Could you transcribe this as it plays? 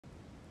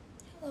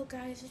Hello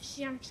guys, it's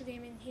Yamcha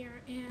Gaming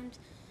here, and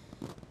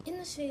in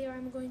this video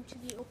I'm going to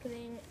be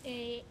opening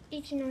a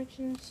 18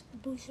 Origins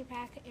booster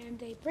pack and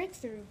a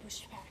Breakthrough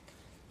booster pack.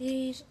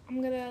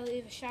 I'm going to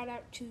leave a shout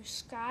out to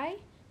Sky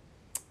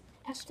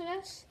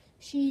Estevez.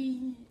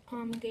 She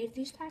gave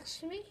these packs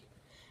to me,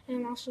 and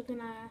I'm also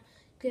going to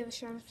give a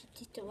shout out to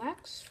Tito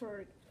X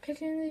for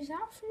picking these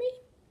out for me.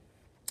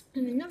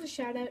 And another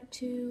shout out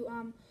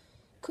to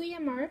Kuya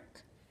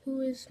Mark,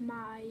 who is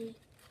my,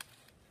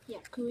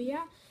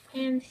 Kuya,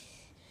 and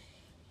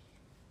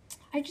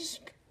I just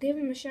gave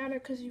him a shout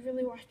out because he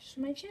really watches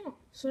my channel.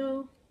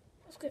 So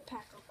let's get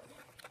pack opening.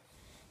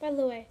 By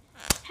the way,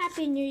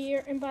 Happy New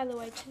Year, and by the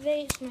way,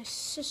 today is my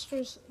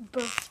sister's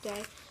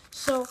birthday.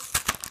 So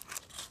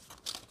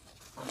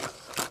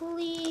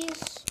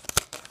please,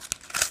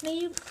 may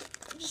you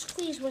just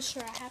please wish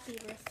her a happy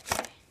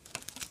birthday.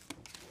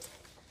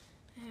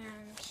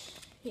 And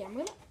yeah,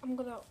 I'm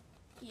gonna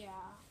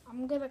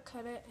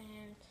cut it,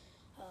 and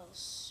I'll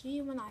see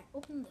you when I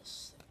open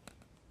this thing.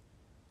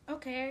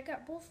 Okay, I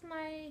got both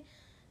my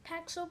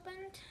packs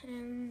opened,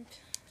 and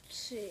let's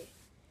see.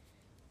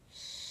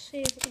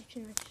 Save each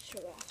and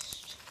for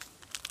last.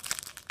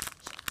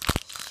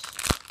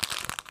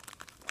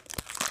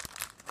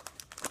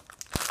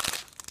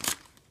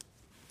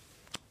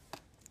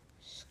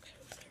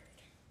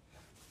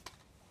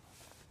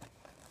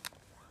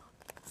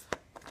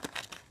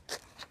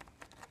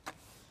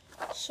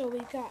 So we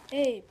got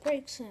a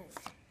Breaks In,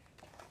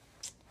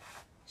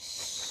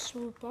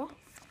 Swooper,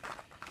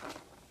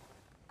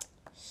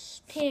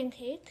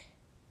 Pancake,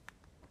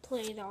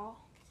 Play Doh,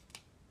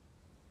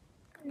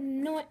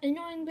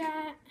 Annoying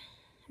Bat,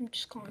 I'm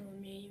just calling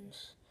them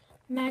names,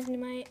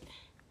 Magnemite,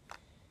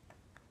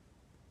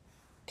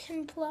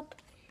 Pimplup,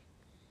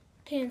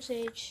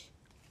 Pansage,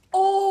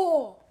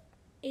 a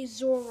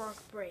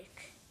Zoroark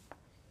Break.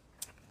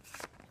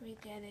 We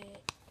get a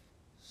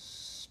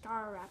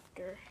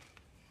Staraptor,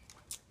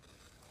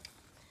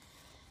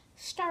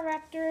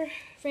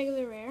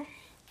 regular rare.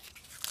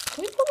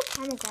 Can we pull the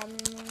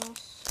Pomegranate in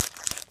this?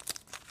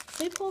 If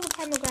we pull the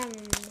Pomegranate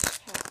in this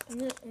pack,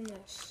 in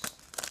this,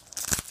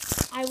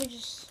 I would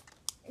just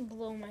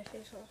blow my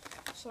face off.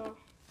 So,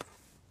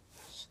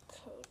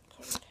 code.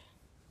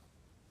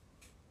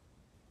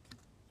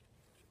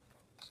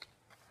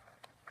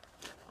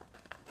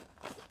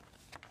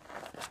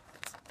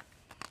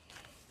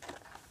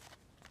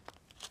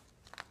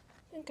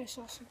 I think I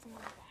saw something on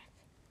the back.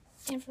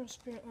 Info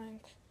Spirit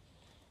Link,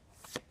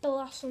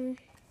 Blossom,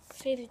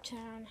 Faded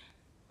Town,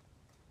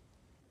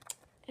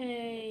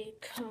 a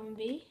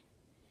Combi,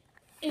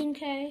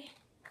 Inkay,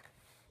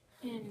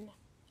 an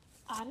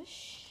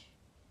Oddish,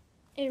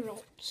 a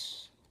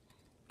Roltz,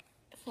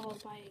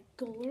 followed by a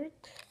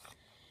Golurk.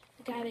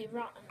 We got a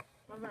Rotten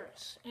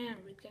Reverse,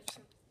 and we got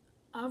some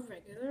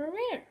regular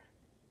rare.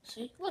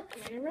 See, look,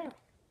 regular rare.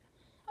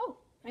 Oh,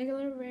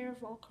 regular rare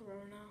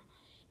Volcarona.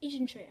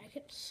 Agent Trait. I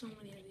get so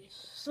many of these.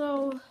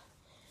 So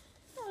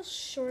that was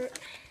short.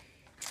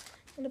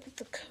 I'm gonna put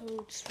the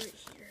codes right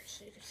here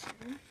so you can see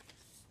them.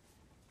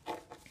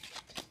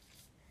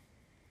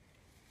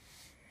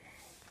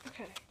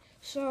 Okay,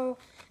 so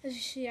as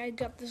you see, I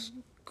got this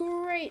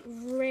great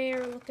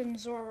rare looking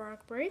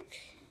Zoroark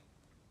Break.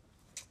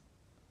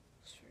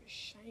 It's very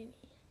shiny.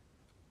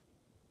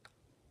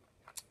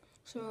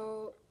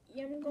 So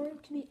yeah, I'm going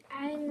to be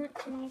adding that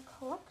to my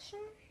collection.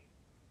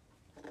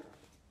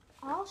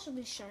 I'll also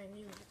be showing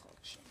you the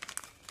collection.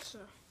 So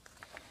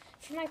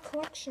for my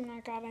collection,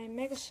 I got a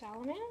Mega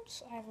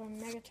Salamence, I have a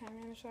Mega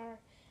Tyranitar,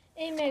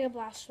 a Mega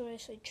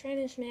Blastoise, a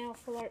Trainers Mail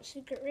Full Art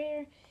Secret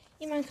Rare,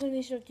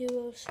 Imanconizo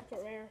Duo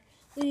Secret Rare,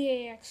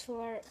 Lugia X Full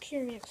Art,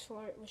 Kirimi X Full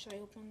Art, which I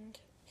opened,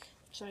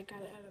 so I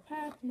got it out of the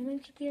pack,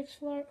 Niantic X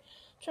Full Art,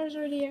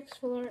 Charizard EX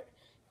Full Art,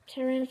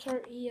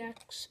 Tyranitar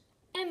EX,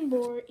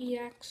 Emboar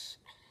EX,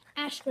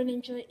 Ash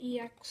Greninja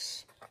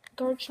EX,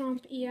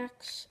 Garchomp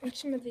EX, and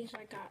some of these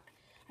I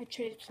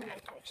traded some of my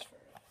cards for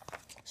it.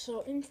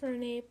 So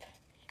Infernape,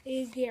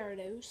 a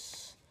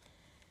Gyarados,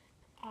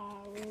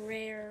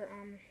 rare,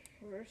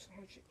 reverse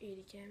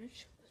 180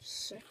 damage,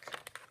 sick.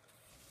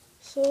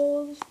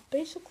 So this is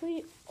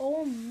basically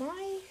all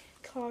my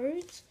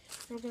cards.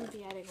 We're going to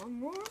be adding one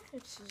more.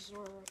 It's a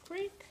Zoroark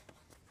Break.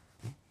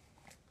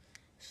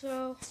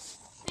 So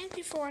thank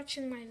you for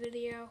watching my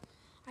video.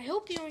 I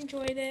hope you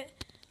enjoyed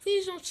it.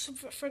 Please don't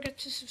forget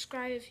to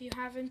subscribe if you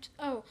haven't.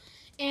 Oh,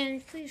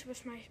 and please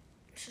wish my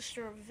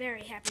sister a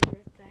very happy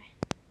birthday.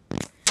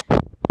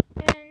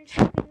 And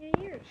Happy New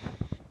Year's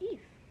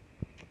Eve.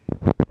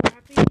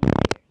 Happy New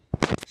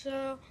Year's.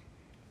 So,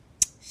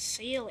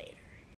 see you later.